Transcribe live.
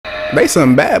They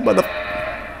some bad mother.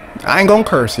 I ain't gonna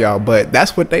curse y'all, but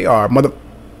that's what they are, mother.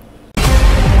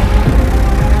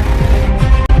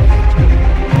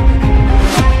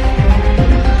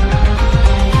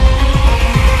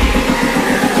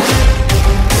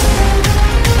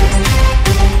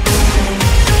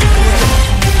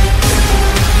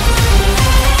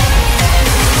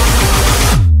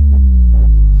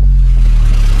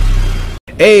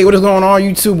 Hey, what is going on,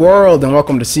 YouTube world, and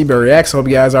welcome to Seabear Reacts. I hope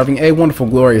you guys are having a wonderful,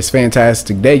 glorious,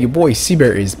 fantastic day. Your boy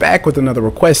Seabear is back with another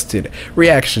requested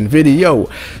reaction video.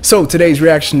 So today's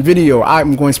reaction video,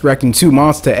 I'm going to be reacting to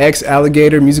MONSTA X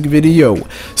Alligator music video.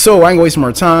 So I ain't gonna waste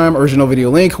more time. Original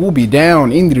video link will be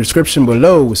down in the description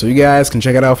below, so you guys can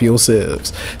check it out for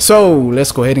yourselves. So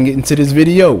let's go ahead and get into this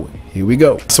video. Here we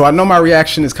go. So I know my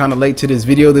reaction is kind of late to this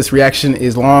video. This reaction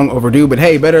is long overdue, but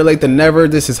hey, better late than never.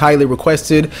 This is highly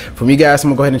requested from you guys. So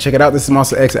I'm gonna go ahead and check it out. This is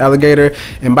MONSTA X Alligator.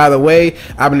 And by the way,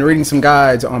 I've been reading some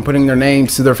guides on putting their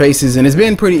names to their faces, and it's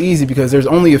been pretty easy because there's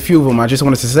only a few of them. I just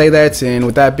wanted to say that. And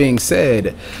with that being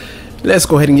said, let's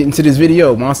go ahead and get into this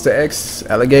video. MONSTA X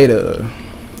Alligator.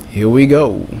 Here we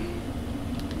go.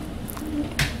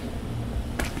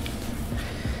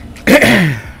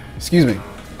 Excuse me.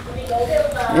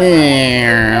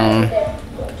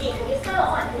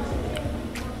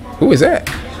 Who is that?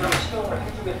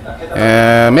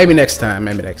 Maybe next time.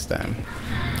 Maybe next time.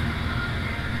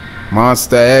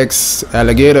 MONSTA X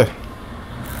Alligator.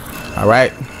 All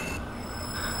right.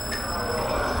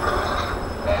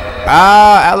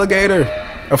 Ah, alligator.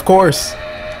 Of course.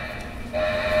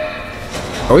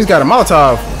 Oh, he's got a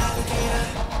Molotov.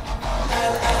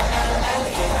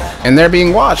 And they're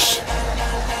being watched.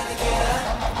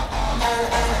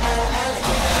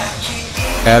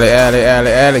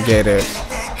 Alligator.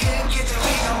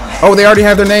 Oh, they already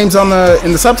have their names on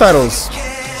in the subtitles.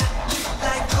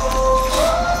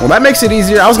 Well, that makes it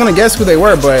easier. I was gonna guess who they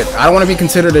were, but I don't want to be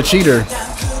considered a cheater.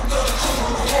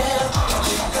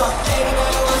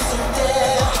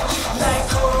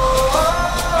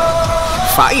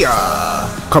 Fire!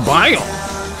 Kabam!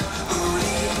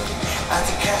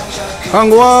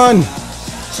 Hungwon!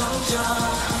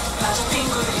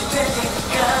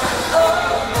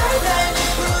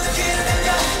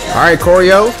 Alright,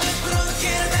 choreo.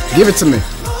 Give it to me.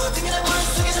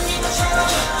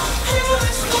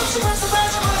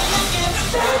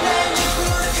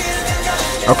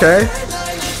 Okay.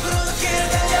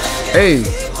 Hey.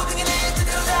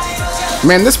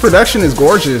 Man, this production is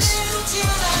gorgeous.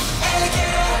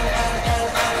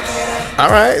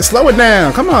 Alright, slow it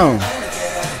down. Come on.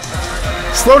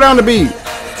 Slow down the beat.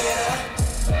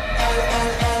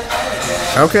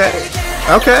 Okay.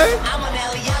 Okay.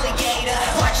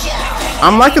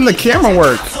 I'm liking the camera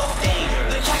work.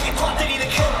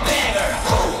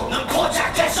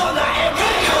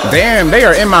 Damn, they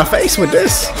are in my face with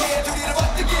this.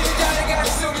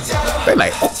 They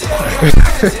like, oh.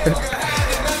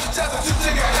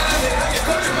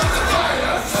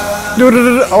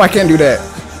 Oh, I can't do that.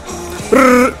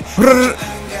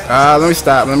 Let me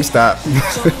stop. Let me stop.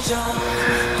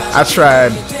 I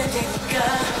tried.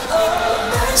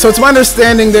 So it's my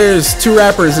understanding there's two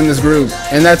rappers in this group,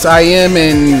 and that's IM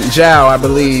and Zhao, I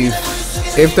believe.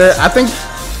 I think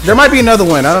there might be another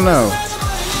one, I don't know.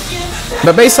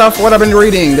 But based off what I've been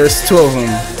reading, there's two of them.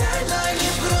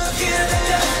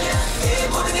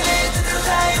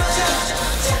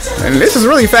 And this is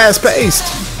really fast paced.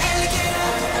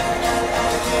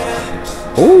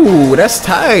 Ooh, that's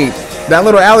tight. That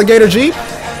little alligator Jeep?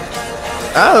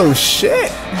 Oh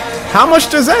shit. How much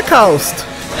does that cost?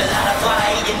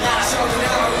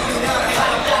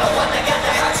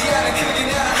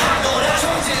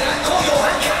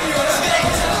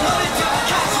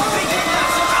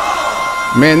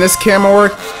 Man, this camera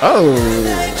work. Oh.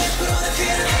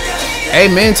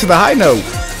 Amen to the high note.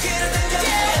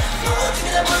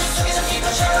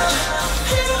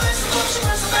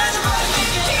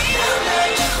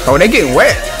 Oh, they get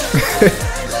wet.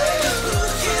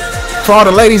 For all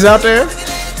the ladies out there.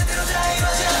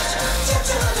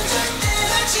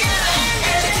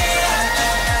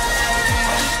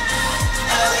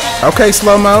 Okay,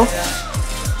 slow-mo.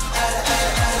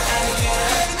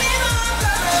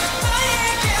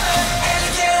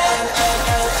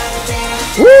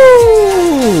 Woo!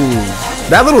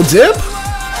 That little dip,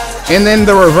 and then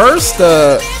the reverse.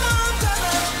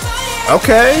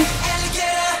 Okay.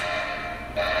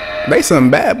 They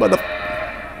some bad mother.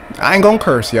 I ain't gonna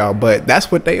curse y'all, but that's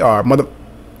what they are, mother.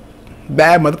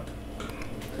 Bad mother.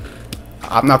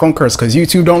 I'm not gonna curse because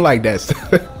YouTube don't like that.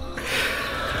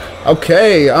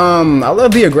 Okay, I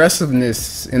love the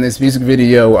aggressiveness in this music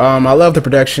video. I love the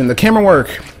production, the camera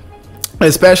work.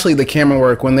 especially the camera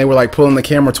work when they were like pulling the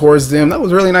camera towards them. That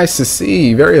was really nice to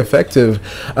see. Very effective.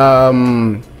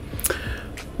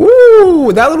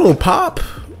 Woo, that little pop,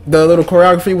 the little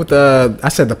choreography with the, I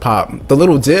said the pop, the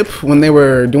little dip when they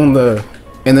were doing the,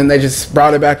 and then they just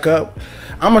brought it back up.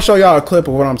 I'm gonna show y'all a clip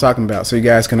of what I'm talking about so you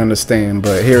guys can understand,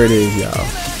 but here it is, y'all.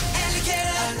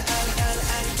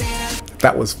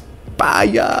 That was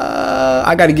fire.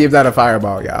 I gotta give that a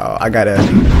fireball, y'all. I gotta,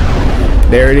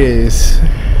 there it is.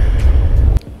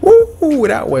 Woo,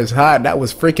 that was hot. That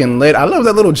was freaking lit. I love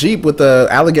that little Jeep with the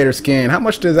alligator skin. How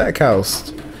much does that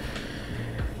cost?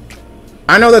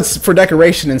 I know that's for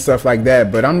decoration and stuff like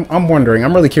that, but I'm wondering.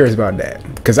 I'm really curious about that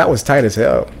because that was tight as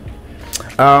hell.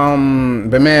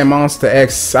 But man, MONSTA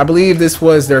X, I believe this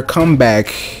was their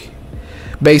comeback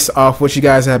based off what you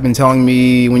guys have been telling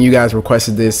me when you guys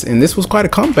requested this, and this was quite a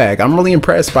comeback. I'm really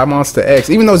impressed by MONSTA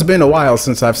X, even though it's been a while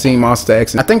since I've seen MONSTA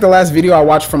X. I think the last video I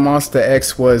watched from MONSTA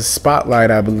X was Spotlight,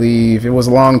 I believe. It was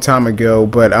a long time ago,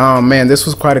 but man, this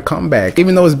was quite a comeback.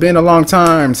 Even though it's been a long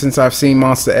time since I've seen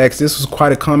MONSTA X, this was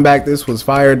quite a comeback. This was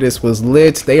fire. This was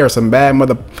lit. They are some bad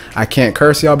mother... I can't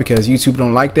curse y'all because YouTube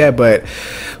don't like that, but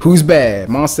who's bad?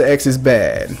 MONSTA X is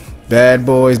bad. Bad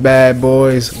boys,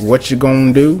 what you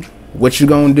gonna do? What you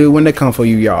gonna do when they come for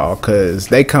you, y'all? Cause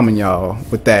they coming, y'all,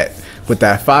 with that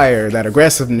fire, that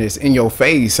aggressiveness in your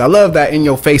face. I love that in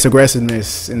your face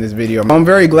aggressiveness in this video. I'm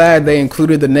very glad they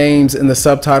included the names in the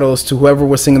subtitles to whoever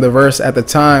was singing the verse at the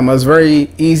time. It was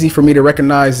very easy for me to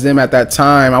recognize them at that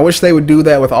time. I wish they would do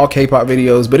that with all K-pop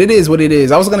videos, but it is what it is.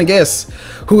 I was gonna guess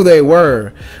who they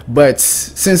were, but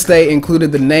since they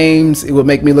included the names, it would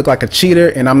make me look like a cheater,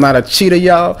 and I'm not a cheater,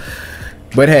 y'all.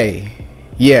 But hey,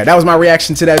 yeah, that was my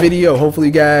reaction to that video. Hopefully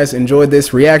you guys enjoyed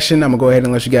this reaction. I'm gonna go ahead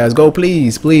and let you guys go.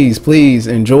 Please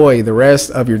enjoy the rest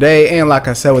of your day, and like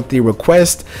I said with the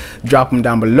request, drop them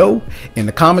down below in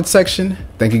the comment section.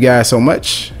 Thank you guys so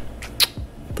much.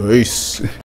 Peace.